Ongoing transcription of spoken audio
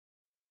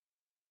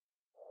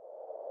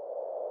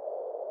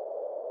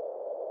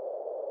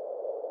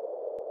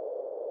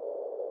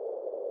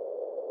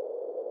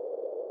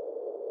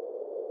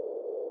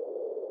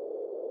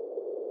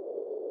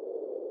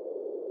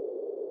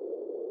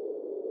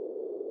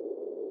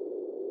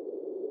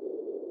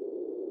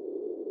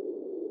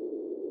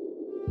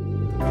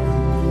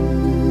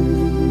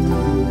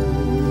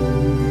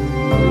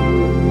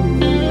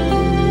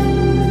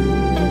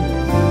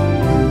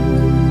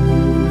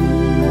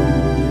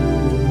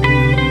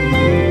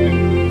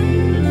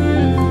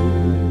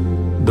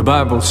The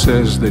Bible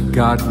says that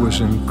God was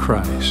in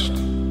Christ,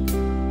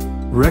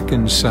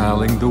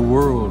 reconciling the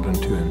world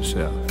unto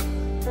himself,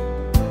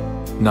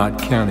 not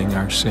counting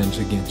our sins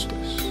against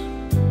us.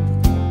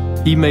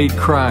 He made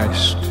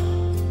Christ,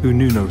 who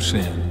knew no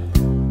sin,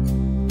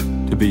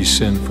 to be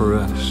sin for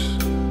us,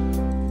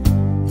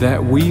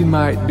 that we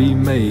might be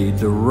made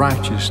the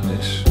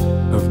righteousness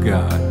of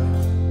God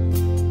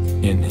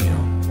in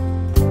him.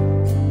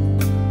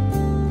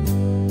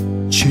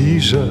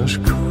 Jesus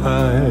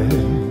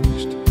Christ,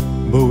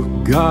 both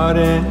God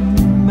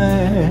and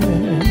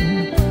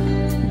man,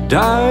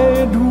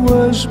 died,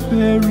 was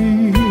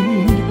buried,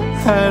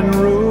 and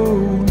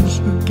rose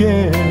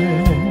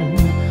again.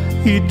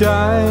 He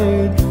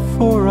died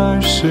for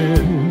our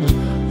sins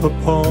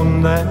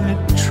upon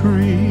that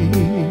tree,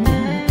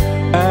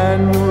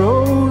 and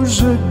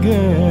rose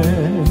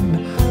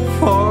again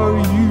for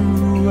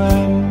you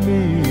and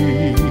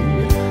me.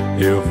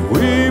 If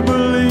we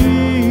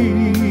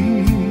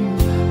believe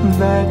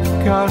that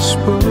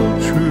gospel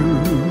true,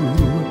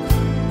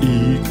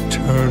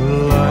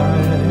 eternal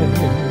life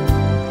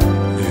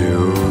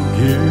he'll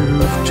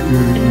give to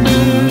you.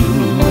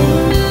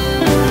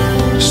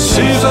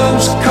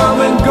 Seasons come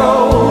and go,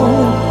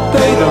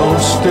 they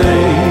don't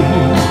stay.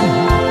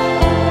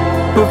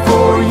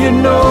 Before you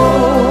know,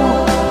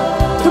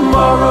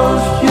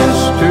 tomorrow's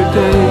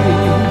yesterday.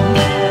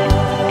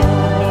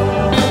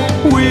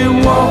 We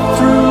walk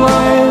through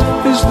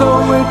life as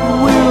though it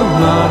will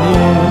not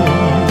end,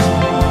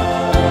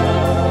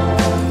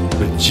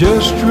 but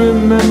just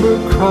remember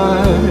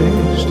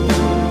Christ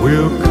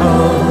will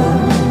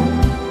come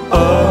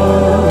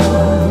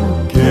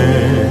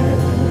again.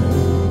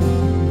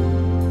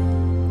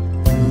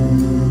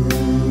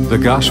 The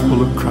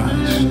gospel of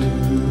Christ,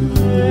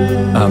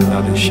 I'm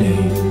not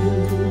ashamed,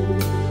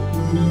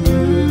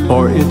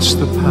 for it's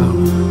the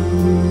power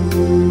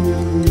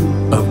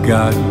of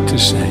God to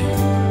save.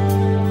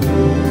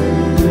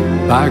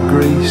 By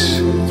grace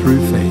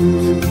through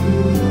faith,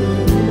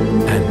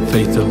 and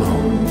faith alone.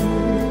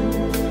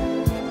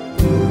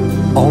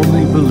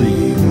 Only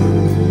believe,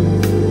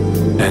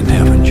 and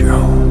heaven's your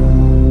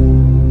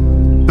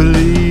home.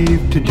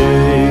 Believe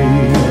today,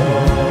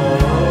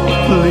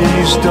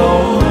 please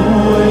don't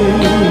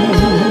wait,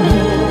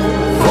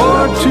 for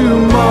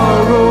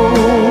tomorrow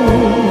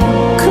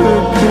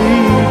could be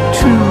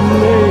too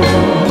late.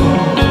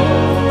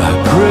 By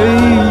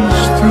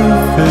grace through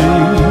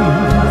faith,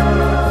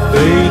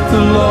 faith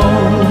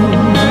alone.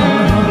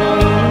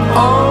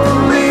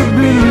 Only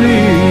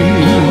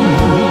believe,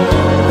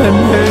 and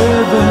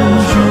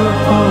heaven's your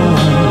home.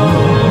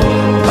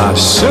 By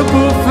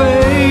simple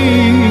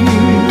faith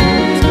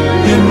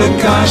in the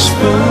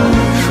gospel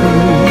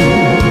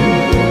truth,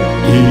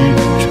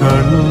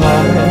 eternal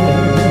life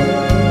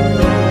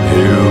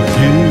he'll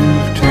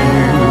give to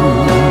you.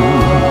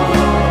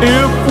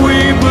 If we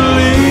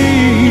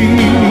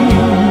believe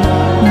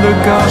the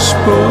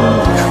gospel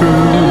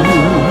truth,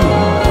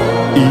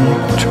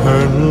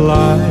 eternal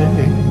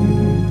life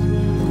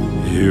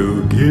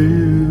he'll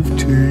give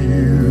to you.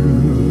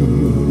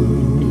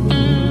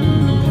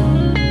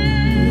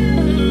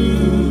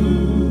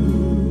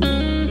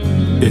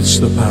 It's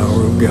the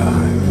power of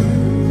God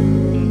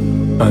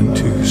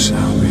unto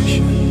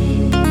salvation.